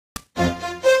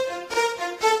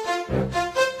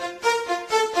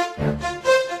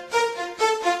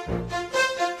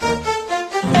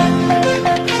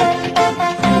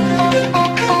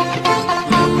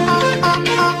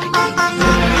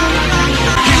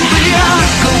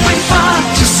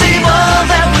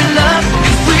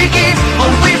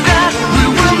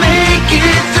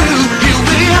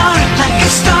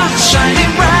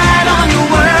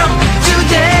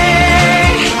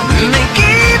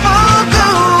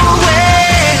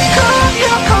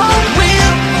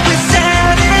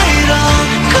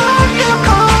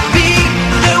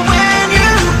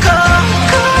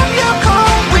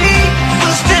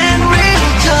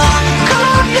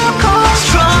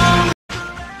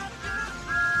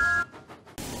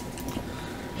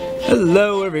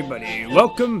Hello everybody,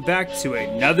 welcome back to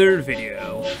another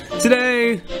video.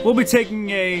 Today, we'll be taking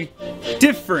a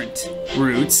different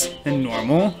route than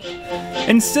normal.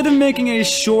 Instead of making a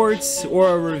short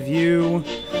or a review,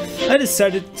 I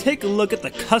decided to take a look at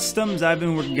the customs I've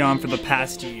been working on for the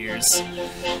past years.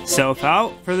 So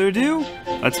without further ado,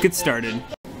 let's get started.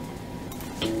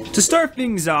 To start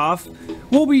things off,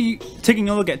 we'll be taking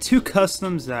a look at two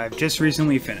customs that I've just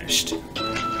recently finished.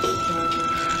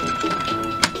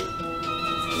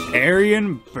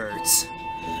 Arian Burt.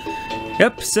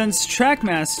 Yep, since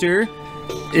Trackmaster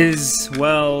is,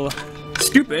 well,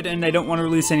 stupid and I don't want to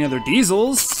release any other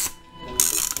diesels,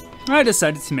 I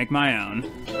decided to make my own.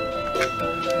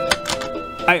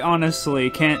 I honestly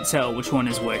can't tell which one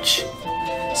is which.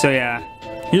 So yeah,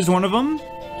 here's one of them.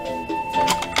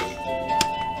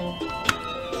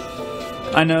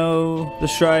 I know the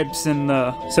stripes and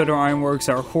the Soda Ironworks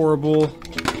are horrible,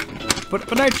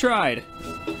 but I tried.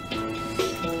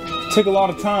 Took a lot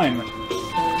of time.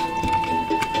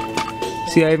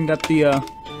 See, I even got the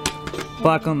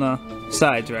black on the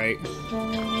sides, right?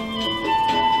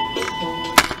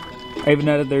 I even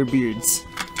added their beards.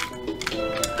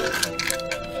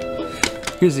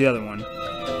 Here's the other one.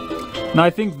 Now I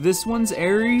think this one's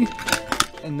Airy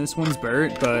and this one's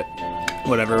Burt, but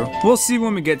whatever. We'll see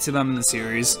when we get to them in the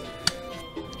series.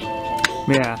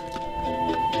 Yeah.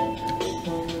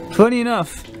 Funny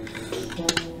enough,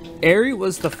 Airy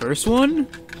was the first one,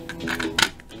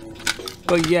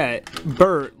 but yet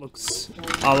Burt looks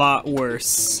a lot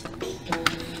worse.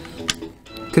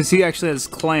 Because he actually has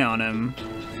clay on him,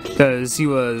 because he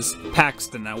was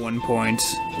Paxton at one point,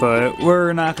 but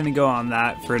we're not going to go on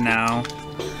that for now.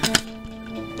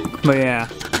 But yeah.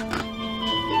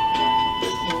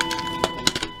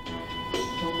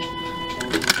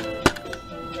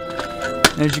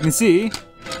 As you can see,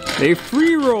 they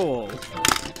free roll.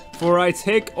 For I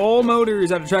take all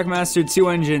motors out of Trackmaster 2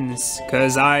 engines,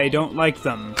 because I don't like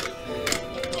them.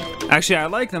 Actually, I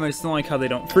like them, I just don't like how they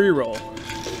don't free roll.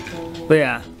 But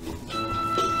yeah.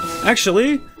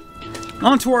 Actually,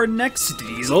 on to our next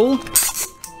diesel.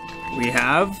 We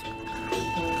have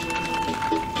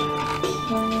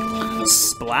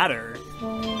Splatter.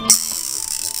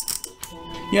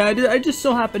 Yeah, I just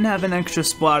so happen to have an extra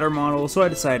Splatter model, so I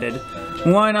decided,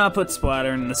 why not put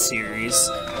Splatter in the series?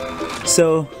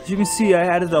 So, as you can see, I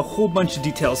added a whole bunch of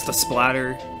details to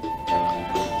Splatter.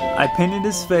 I painted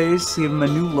his face, gave him a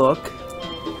new look,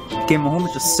 gave him a whole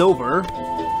bunch of silver.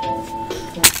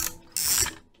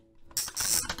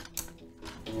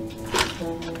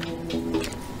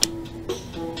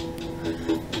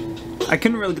 I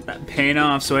couldn't really get that paint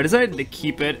off, so I decided to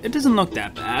keep it. It doesn't look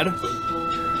that bad,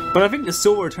 but I think the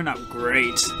silver turned out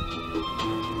great.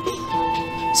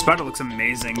 Splatter looks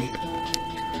amazing.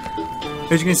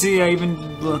 As you can see, I even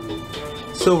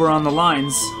silver on the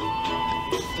lines.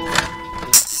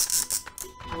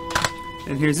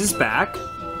 And here's his back.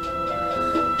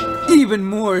 Even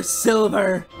more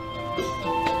silver!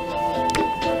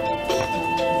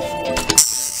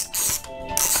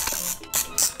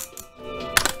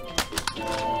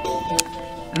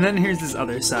 And then here's his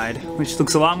other side, which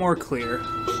looks a lot more clear.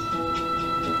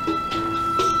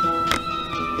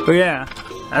 But yeah,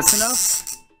 that's enough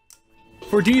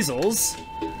for diesels.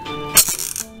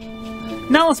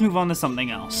 Now let's move on to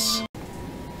something else.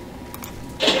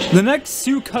 The next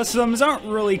two customs aren't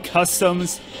really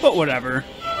customs, but whatever.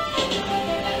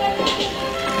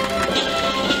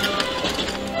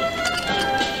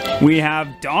 We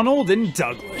have Donald and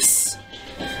Douglas.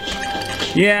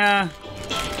 Yeah,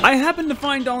 I happened to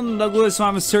find Donald and Douglas when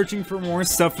I was searching for more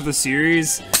stuff for the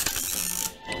series.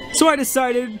 So I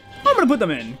decided I'm gonna put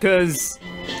them in, because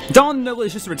Donald and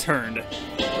Douglas just returned.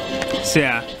 So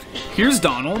yeah, here's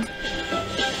Donald.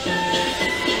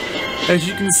 As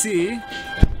you can see,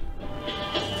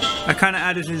 I kind of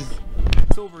added his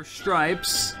silver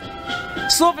stripes.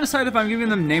 Still haven't decided if I'm giving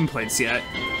them nameplates yet.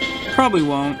 Probably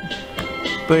won't.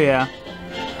 But yeah.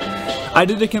 I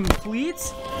did a complete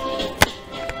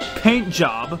paint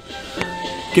job,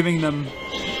 giving them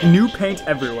new paint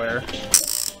everywhere.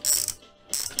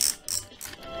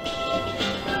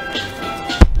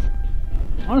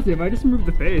 Honestly, if I just remove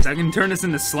the face, I can turn this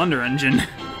into Slender Engine.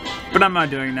 But I'm not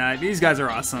doing that. These guys are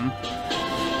awesome.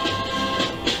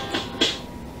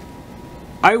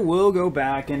 I will go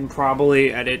back and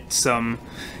probably edit some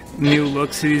new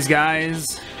looks to these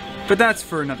guys, but that's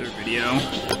for another video.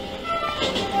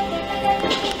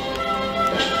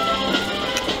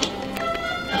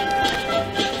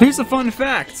 Here's a fun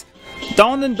fact.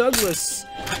 Donald and Douglas,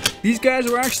 these guys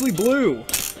were actually blue.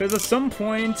 Because at some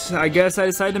point, I guess I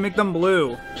decided to make them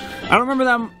blue. I don't remember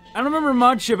them I don't remember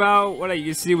much about what I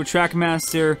used to do with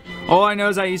Trackmaster. All I know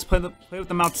is I used to play with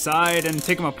them outside and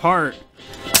take them apart.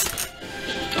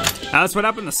 That's what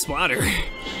happened to Splatter.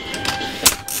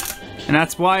 And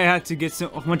that's why I had to get a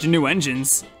bunch of new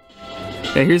engines.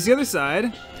 Okay, here's the other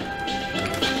side.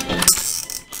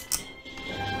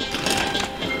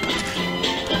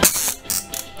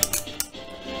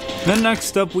 Then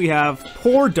next up we have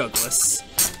poor Douglas.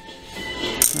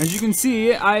 As you can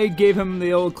see, I gave him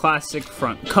the old classic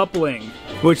front coupling,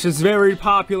 which is very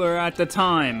popular at the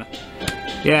time.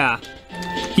 Yeah.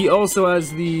 He also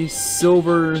has the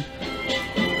silver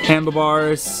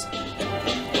handlebars.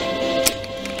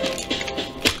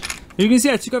 You can see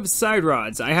I took off his side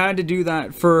rods. I had to do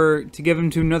that to give him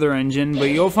to another engine,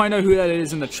 but you'll find out who that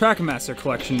is in the Trackmaster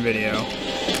collection video.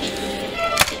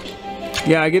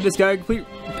 Yeah, I gave this guy a complete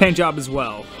paint job as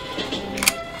well.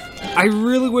 I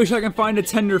really wish I can find a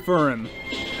tender for him,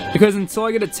 because until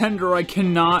I get a tender, I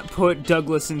cannot put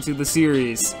Douglas into the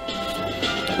series.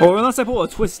 Or unless I pull a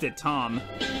Twisted Tom.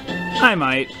 I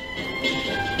might.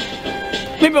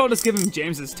 Maybe I'll just give him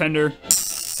James's tender.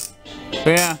 But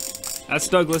yeah, that's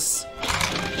Douglas.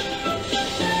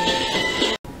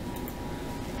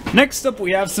 Next up,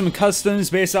 we have some customs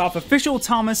based off official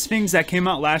Thomas things that came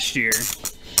out last year.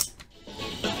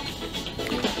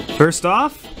 First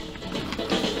off,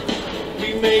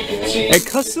 a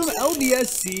custom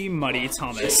LBSC Muddy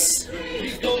Thomas.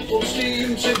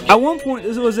 At one point,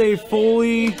 this was a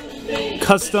fully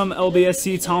custom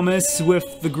LBSC Thomas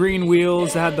with the green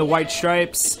wheels that had the white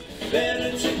stripes.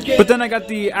 But then I got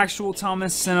the actual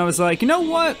Thomas and I was like, you know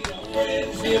what?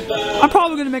 I'm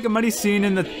probably going to make a muddy scene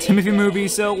in the Timothy movie,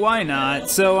 so why not?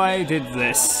 So I did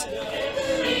this.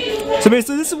 So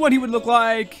basically, this is what he would look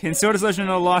like in Soda's Legend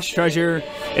of the Lost Treasure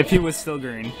if he was still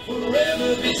green.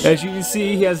 As you can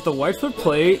see, he has the white foot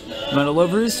plate, metal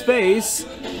over his face,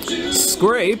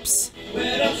 scrapes,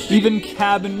 even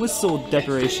cabin whistle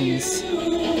decorations.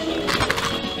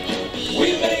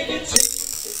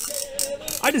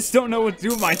 I just don't know what to do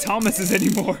with my Thomases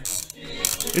anymore.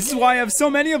 This is why I have so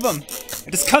many of them. I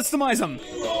just customize them.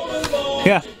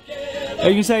 Yeah.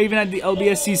 You can see I even had the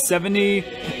LBSC 70.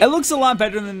 It looks a lot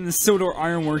better than the Sodor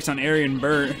Ironworks on Arian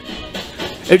Burt.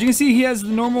 As you can see, he has the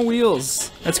normal wheels.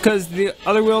 That's because the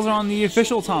other wheels are on the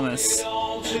official Thomas.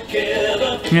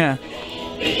 Yeah.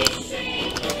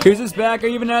 Here's his back. I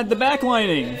even had the back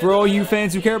lining for all you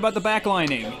fans who care about the back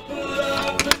lining.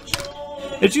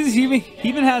 It's just, he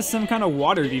even has some kind of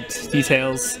water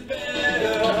details.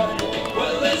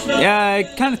 Yeah,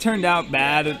 it kind of turned out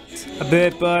bad a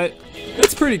bit, but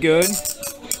it's pretty good.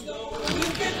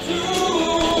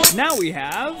 Now we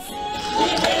have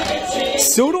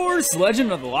Sodor's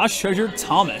Legend of the Lost Treasure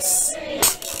Thomas.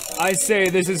 I say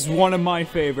this is one of my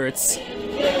favorites.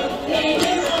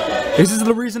 This is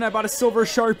the reason I bought a silver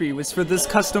Sharpie, was for this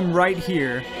custom right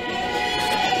here.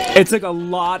 It took a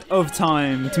lot of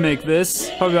time to make this,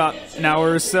 probably about an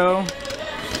hour or so.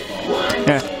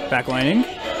 Yeah, backlining.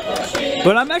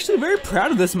 But I'm actually very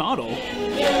proud of this model.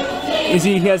 You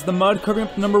see, he has the mud covering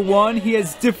up number 1. He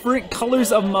has different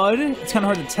colors of mud. It's kind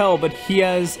of hard to tell, but he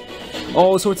has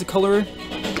all sorts of color.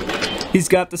 He's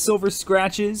got the silver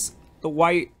scratches, the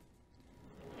white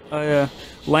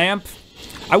lamp.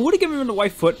 I would have given him the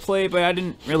white foot plate, but I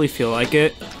didn't really feel like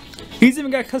it. He's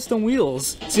even got custom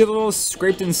wheels. See, the little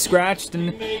scraped and scratched,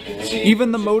 and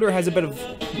even the motor has a bit of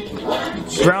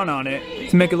brown on it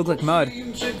to make it look like mud.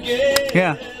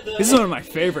 Yeah, this is one of my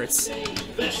favorites.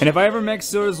 And if I ever make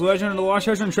Soda's Legend of the Lost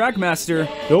Treasure and Trackmaster,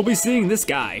 you'll be seeing this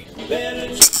guy.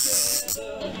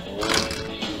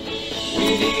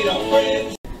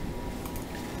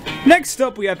 Next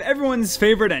up, we have everyone's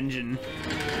favorite engine.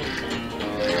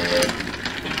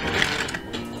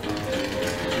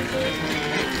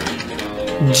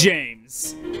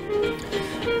 James.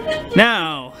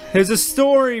 Now, there's a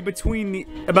story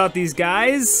about these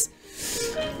guys.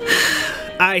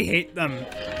 I hate them.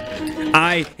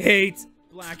 I hate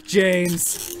Black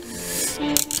James.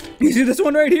 You see this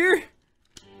one right here?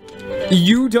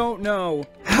 You don't know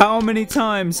how many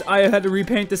times I have had to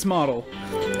repaint this model.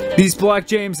 These Black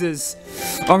Jameses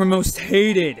are my most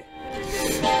hated,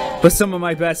 but some of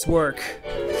my best work.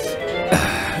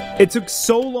 It took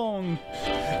so long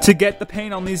to get the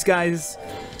paint on these guys.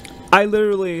 I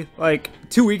literally, like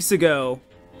 2 weeks ago,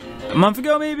 a month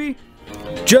ago maybe,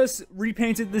 just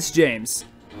repainted this James.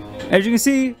 As you can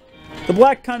see, the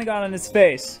black kind of got on his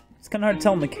face. It's kind of hard to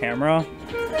tell on the camera.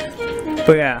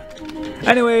 But yeah.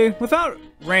 Anyway, without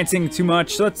ranting too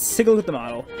much, let's take a look at the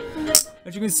model.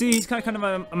 As you can see, he's kind of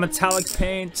a metallic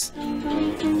paint.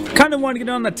 Kind of wanted to get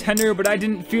it on the tender, but I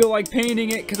didn't feel like painting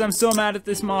it because I'm so mad at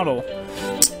this model.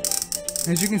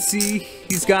 As you can see,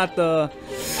 He's got the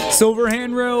silver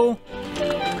handrail,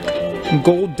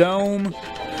 gold dome.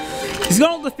 He's got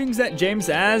all the things that James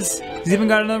has. He's even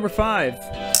got a number 5.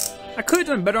 I could have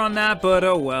done better on that, but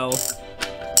oh well.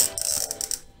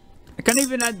 I kind of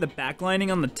even add the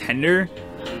backlining on the tender.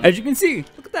 As you can see,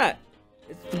 look at that.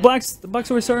 The blacks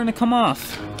are starting to come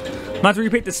off. I'm gonna have to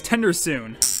repaint this tender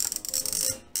soon.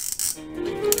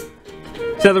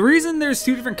 So the reason there's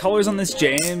 2 different colors on this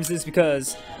James is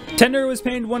because tender was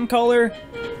painted one color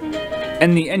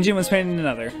and the engine was painted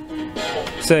another.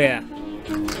 So yeah.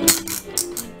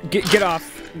 Get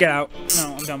off. Get out.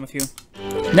 No, I'm done with you.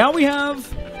 Now we have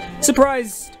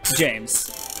surprise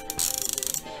James.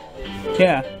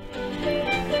 Yeah.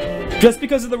 Just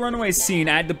because of the runaway scene,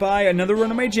 I had to buy another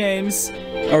runaway James,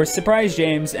 or surprise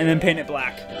James, and then paint it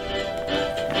black.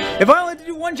 If I only had to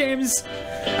do 1 James,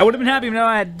 I would have been happy, but now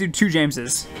I had to do 2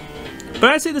 Jameses. But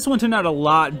I'd say this one turned out a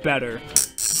lot better.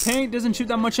 Paint doesn't shoot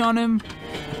that much on him.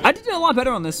 I did a lot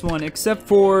better on this one, except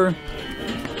for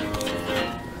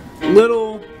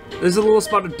there's a little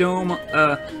spot of dome,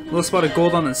 little spot of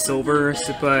gold on the silver,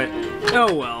 but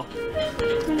oh well.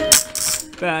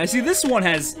 See, this one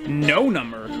has no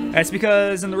number. That's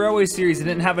because in the Railway series it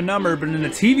didn't have a number, but in the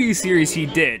TV series he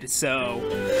did. So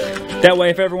that way,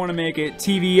 if I ever want to make it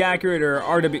TV accurate or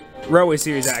Railway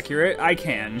series accurate, I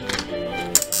can.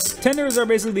 Tenders are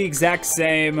basically the exact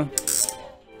same.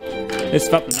 It's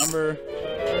about the number.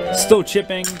 Still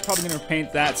chipping. Probably gonna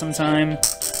paint that sometime.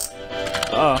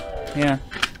 Oh yeah.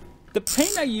 The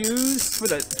paint I used for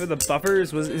the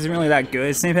buffers isn't really that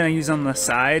good. Same paint I used on the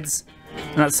sides.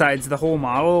 Not sides, the whole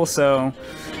model, so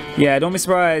yeah, don't be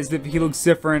surprised if he looks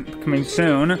different coming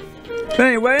soon. But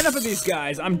anyway, enough of these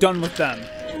guys. I'm done with them.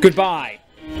 Goodbye.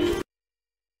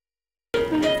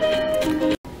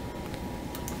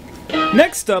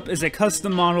 Next up is a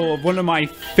custom model of one of my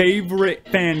favorite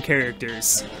fan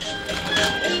characters.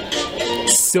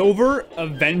 Silver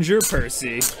Avenger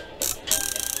Percy.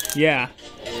 Yeah.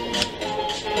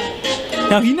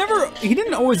 Now he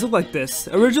didn't always look like this.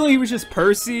 Originally he was just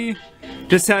Percy.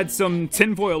 Just had some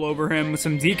tinfoil over him with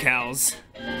some decals.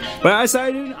 But I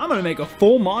decided I'm gonna make a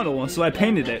full model, so I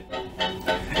painted it.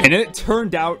 And it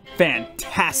turned out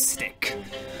fantastic.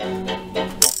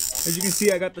 As you can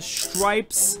see, I got the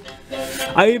stripes.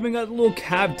 I even got the little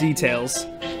cap details.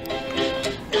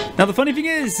 Now the funny thing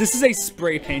is, this is a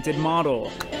spray painted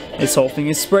model. This whole thing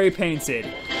is spray painted.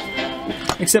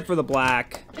 Except for the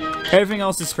black. Everything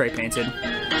else is spray painted.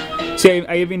 See,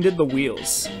 I even did the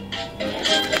wheels.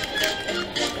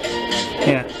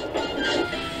 Yeah.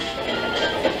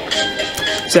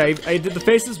 So I did the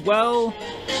face as well.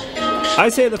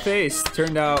 I'd say the face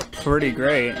turned out pretty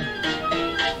great.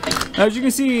 As you can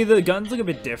see, the guns look a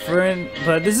bit different,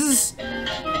 but this is...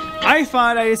 I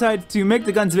thought I decided to make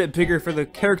the guns a bit bigger for the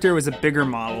character was a bigger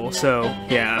model, so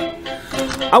yeah.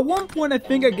 At one point I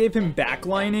think I gave him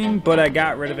backlining, but I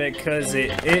got rid of it because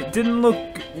it didn't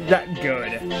look that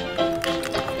good.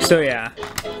 So yeah.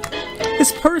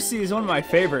 This Percy is one of my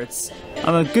favorites.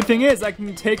 The good thing is I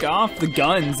can take off the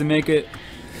guns and make it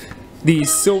the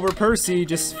silver Percy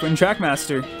just from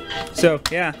Trackmaster. So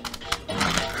yeah.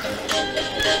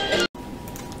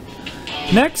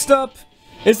 Next up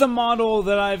is a model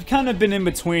that I've kind of been in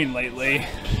between lately.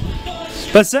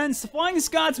 But since the Flying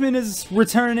Scotsman is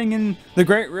returning in the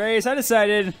Great Race, I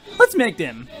decided, let's make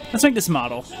this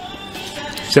model.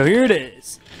 So here it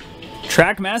is.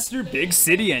 Trackmaster Big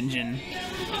City Engine.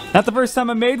 Not the first time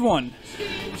I made one.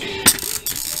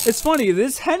 It's funny,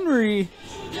 this Henry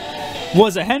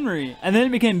was a Henry, and then it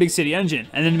became Big City Engine,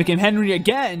 and then it became Henry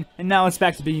again, and now it's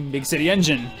back to being Big City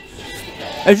Engine.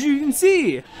 As you can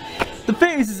see, the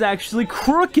face is actually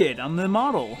crooked on the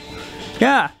model.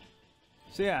 Yeah.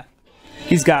 So yeah.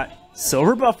 He's got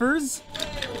silver buffers,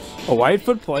 a wide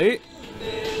foot plate.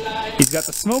 He's got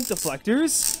the smoke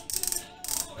deflectors.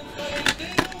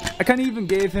 I kind of even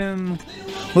gave him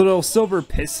little silver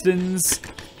pistons.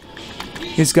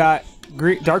 He's got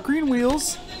dark green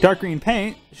wheels, dark green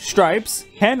paint, stripes,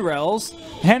 handrails.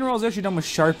 The handrails are actually done with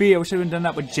Sharpie. I wish I would have done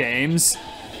that with James,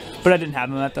 but I didn't have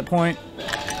them at that point.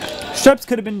 Stripes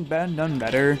could have been done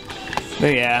better,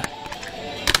 but yeah.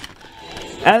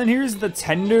 And then here's the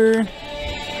tender.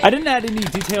 I didn't add any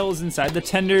details inside the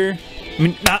tender. I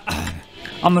mean, not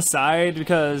on the side,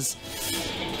 because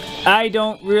I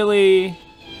don't really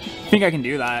think I can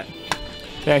do that.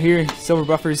 Yeah, here, silver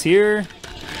buffers here.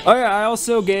 Oh yeah, I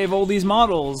also gave all these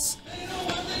models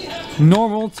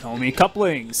normal Tomy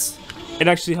couplings. It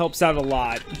actually helps out a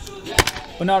lot.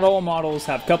 But not all models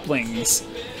have couplings.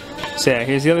 So yeah,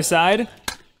 here's the other side.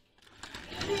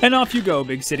 And off you go,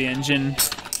 Big City Engine.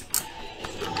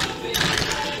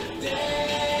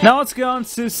 Now let's go on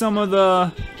to some of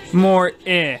the more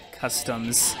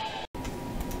customs.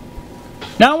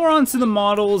 Now we're on to the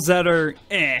models that are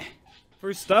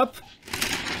First up,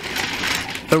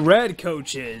 the red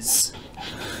coaches.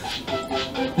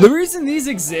 The reason these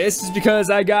exist is because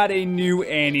I got a new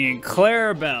Annie and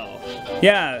Clarabelle.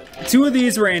 Yeah, 2 of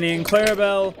these were Annie and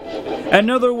Clarabelle.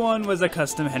 Another one was a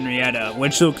custom Henrietta,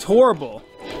 which looked horrible.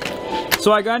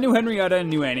 So I got a new Henrietta and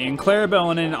new Annie and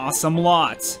Clarabelle in an awesome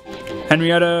lot.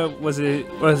 Henrietta was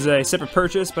a separate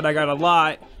purchase, but I got a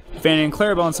lot of Annie and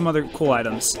Clarabelle and some other cool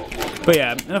items. But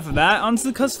yeah, enough of that. On to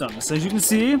the customs. As you can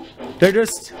see, they're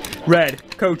just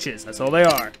red coaches. That's all they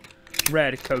are.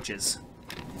 Red coaches.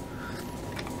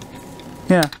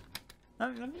 Yeah.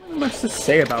 Not really much to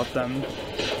say about them.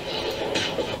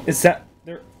 Is that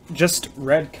they're just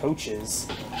red coaches.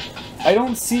 I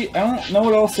don't know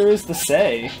what else there is to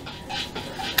say.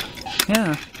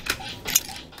 Yeah.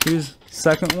 Here's the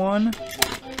second one.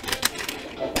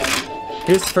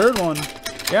 Here's the third one.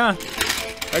 Yeah.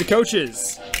 Red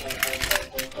coaches.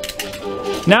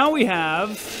 Now we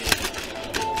have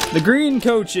the green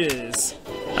coaches.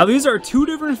 Now these are 2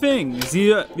 different things.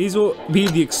 These will be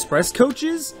the express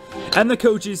coaches and the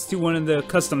coaches to one of the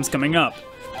customs coming up.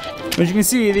 As you can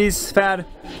see, these have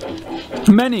had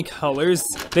many colors.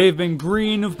 They've been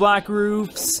green with black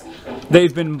roofs.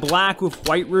 They've been black with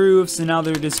white roofs, and now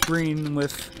they're just green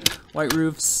with white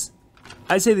roofs.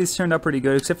 I'd say these turned out pretty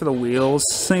good, except for the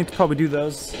wheels. So I need to probably do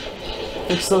those.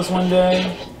 Fix those one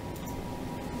day.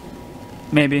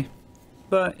 Maybe.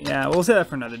 But yeah, we'll say that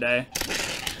for another day.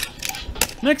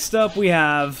 Next up, we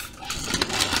have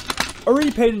a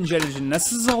repainted jet engine.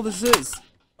 This is all this is.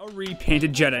 A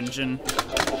repainted jet engine.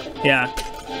 Yeah.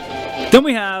 Then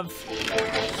we have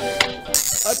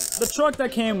the truck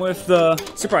that came with the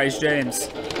Surprise James.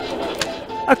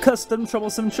 A custom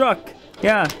troublesome truck.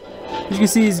 Yeah. As you can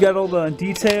see, he's got all the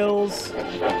details.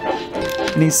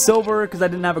 And he's silver because I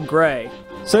didn't have a gray.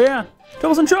 So yeah,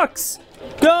 troublesome trucks.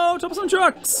 Go, troublesome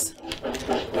trucks!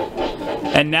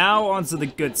 And now onto the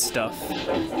good stuff.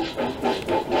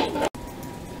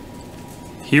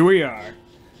 Here we are,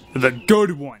 the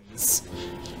good ones.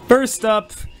 First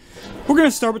up, we're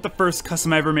gonna start with the first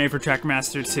custom I ever made for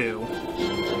Trackmaster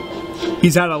 2.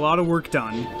 He's had a lot of work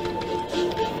done.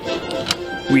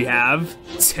 We have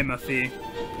Timothy.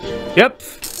 Yep,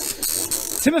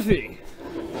 Timothy.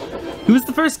 He was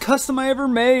the first custom I ever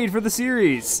made for the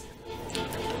series.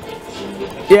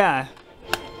 Yeah.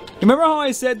 Remember how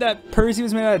I said that Percy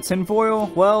was made out of tinfoil?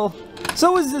 Well,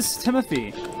 so is this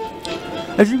Timothy.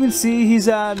 As you can see, he's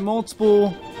had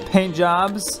multiple paint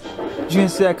jobs. As you can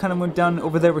see, I kind of went down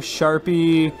over there with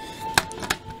Sharpie.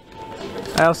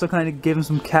 I also kind of gave him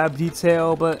some cab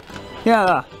detail, but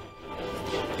yeah.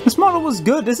 This model was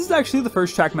good. This is actually the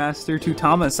first Trackmaster 2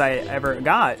 Thomas I ever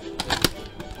got.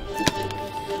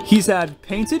 He's had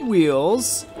painted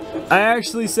wheels. I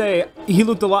actually say he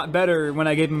looked a lot better when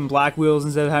I gave him black wheels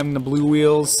instead of having the blue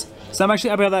wheels. So I'm actually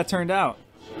happy how that turned out.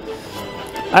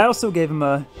 I also gave him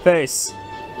a face.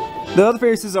 The other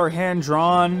faces are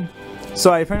hand-drawn.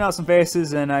 So I printed out some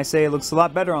faces and I say it looks a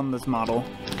lot better on this model.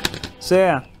 So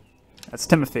yeah, that's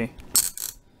Timothy.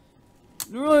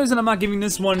 The real reason I'm not giving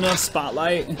this one enough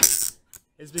spotlight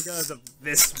is because of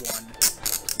this one.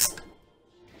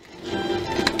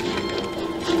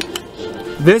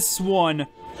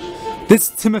 This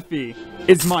Timothy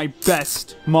is my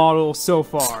best model so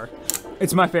far.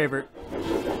 It's my favorite.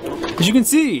 As you can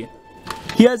see,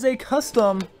 he has a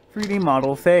custom 3D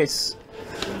model face.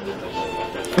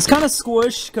 It's kind of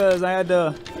squished because I had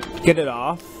to get it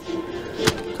off.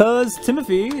 Because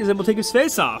Timothy is able to take his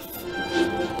face off.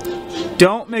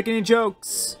 Don't make any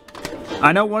jokes.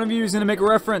 I know one of you is going to make a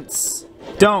reference.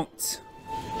 Don't.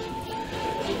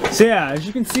 So yeah, as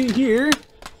you can see here,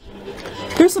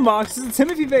 here's some boxes of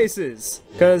Timothy faces.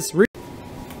 So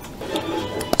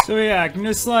yeah, I can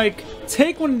just like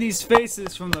take one of these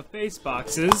faces from the face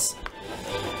boxes.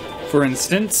 For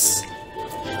instance,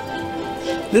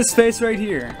 this face right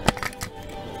here.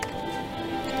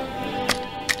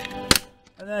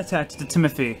 And then attach it to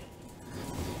Timothy.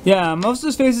 Yeah, most of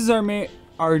his faces are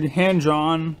hand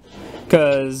drawn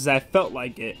because I felt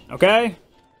like it, okay?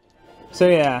 So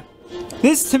yeah,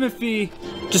 this Timothy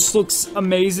just looks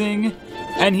amazing.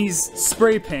 And he's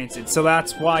spray painted, so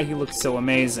that's why he looks so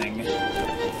amazing.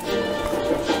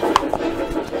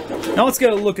 Now let's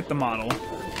get a look at the model.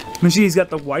 He's got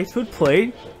the white hood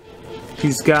plate.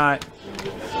 He's got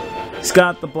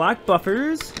the black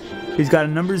buffers. He's got a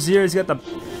number 0. He's got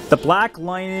the black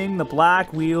lining, the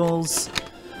black wheels,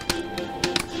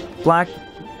 back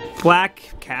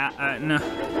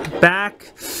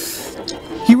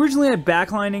He originally had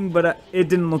backlining, but it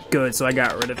didn't look good, so I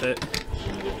got rid of it.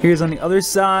 Here's on the other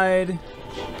side.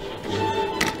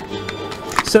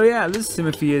 So yeah, this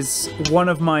Timothy is one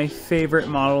of my favorite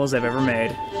models I've ever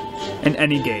made in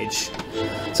any gauge.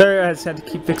 Sorry, I just had to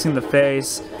keep fixing the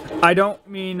face. I don't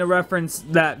mean to reference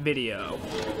that video.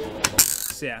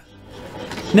 So yeah.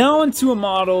 Now onto a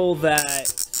model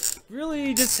that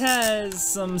really just has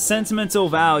some sentimental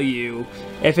value,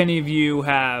 if any of you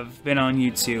have been on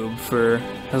YouTube for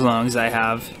as long as I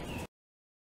have.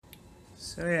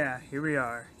 So yeah, here we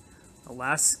are. The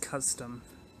last custom.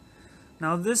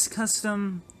 Now this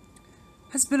custom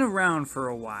has been around for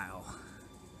a while.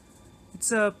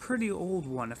 It's a pretty old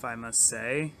one, if I must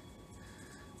say.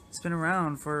 It's been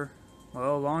around for,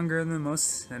 well, longer than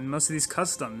most of these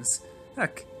customs.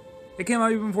 Heck, it came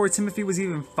out even before Timothy was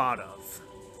even thought of.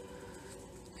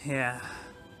 Yeah.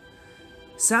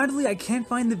 Sadly, I can't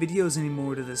find the videos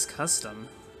anymore to this custom.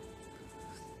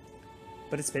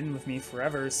 But it's been with me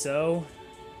forever, so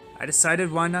I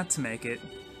decided why not to make it.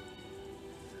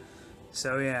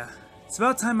 So yeah, it's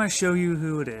about time I show you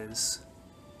who it is.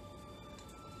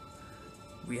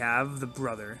 We have the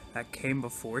brother that came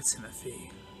before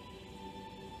Timothy.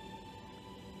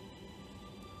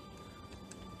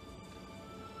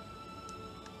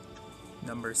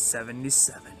 Number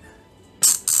 77.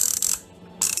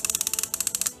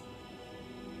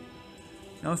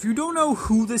 Now if you don't know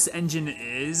who this engine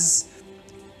is,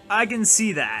 I can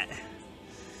see that.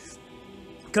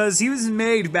 Because he was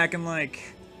made back in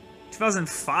like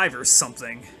 2005 or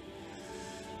something.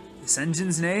 This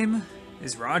engine's name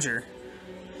is Roger.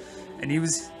 And he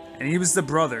was the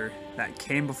brother that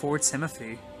came before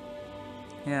Timothy.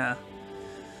 Yeah.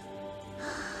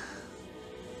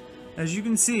 As you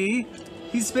can see,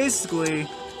 he's basically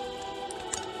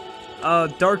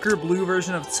a darker blue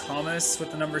version of Thomas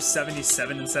with the number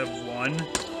 77 instead of 1.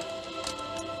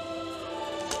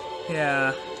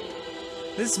 Yeah.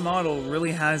 This model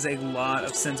really has a lot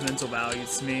of sentimental value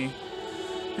to me.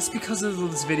 It's because of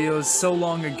those videos so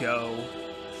long ago.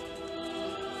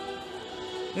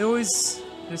 It always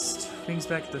just brings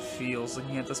back the feels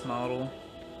looking at this model.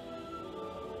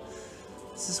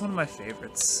 This is one of my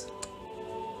favorites.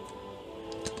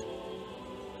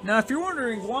 Now, if you're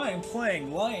wondering why I'm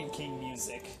playing Lion King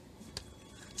music,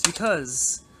 it's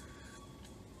because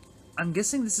I'm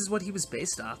guessing this is what he was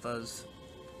based off of.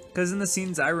 Because in the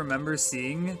scenes I remember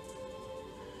seeing,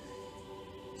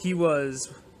 he was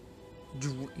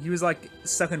like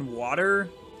stuck in water,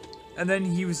 and then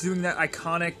he was doing that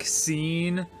iconic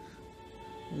scene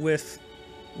with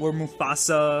where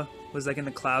Mufasa was like in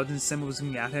the clouds and Simba was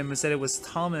looking at him and said it was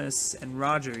Thomas and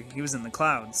Roger. He was in the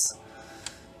clouds.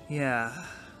 Yeah.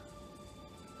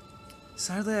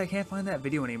 Sadly, I can't find that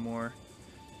video anymore.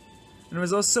 And there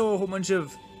was also a whole bunch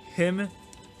of him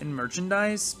and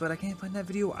merchandise, but I can't find that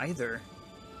video either.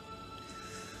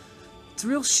 It's a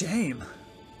real shame.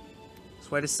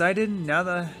 So I decided, now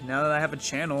that I have a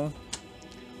channel,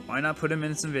 why not put him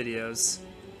in some videos?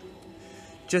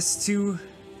 Just to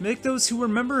make those who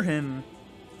remember him.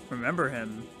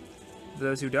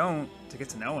 Those who don't, to get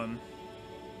to know him.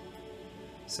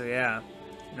 So yeah,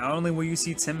 not only will you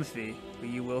see Timothy, but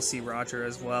you will see Roger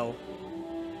as well.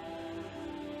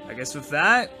 I guess with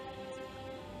that,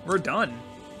 we're done.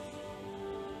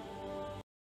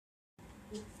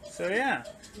 So yeah,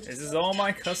 this is all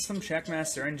my custom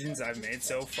trackmaster engines I've made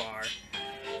so far.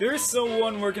 There is still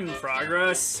one work in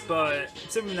progress, but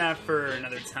saving that for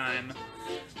another time.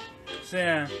 So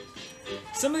yeah,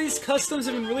 some of these customs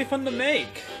have been really fun to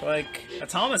make, like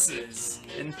Thomas's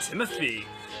and Timothy,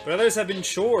 but others have been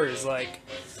chores, like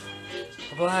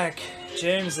Black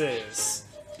James's.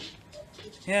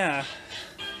 Yeah,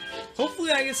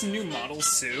 hopefully I get some new models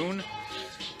soon,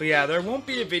 but yeah, there won't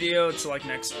be a video until like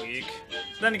next week.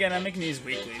 Then again, I'm making these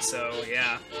weekly, so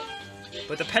yeah.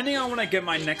 But depending on when I get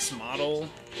my next model,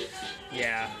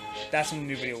 yeah, that's when the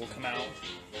new video will come out.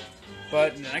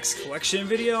 But the next collection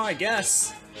video, I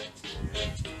guess,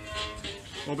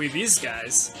 will be these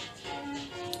guys.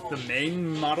 The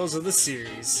main models of the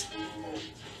series.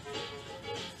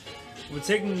 We'll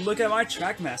take a look at my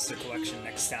trackmaster collection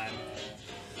next time.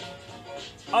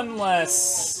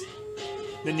 Unless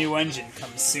the new engine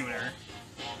comes sooner.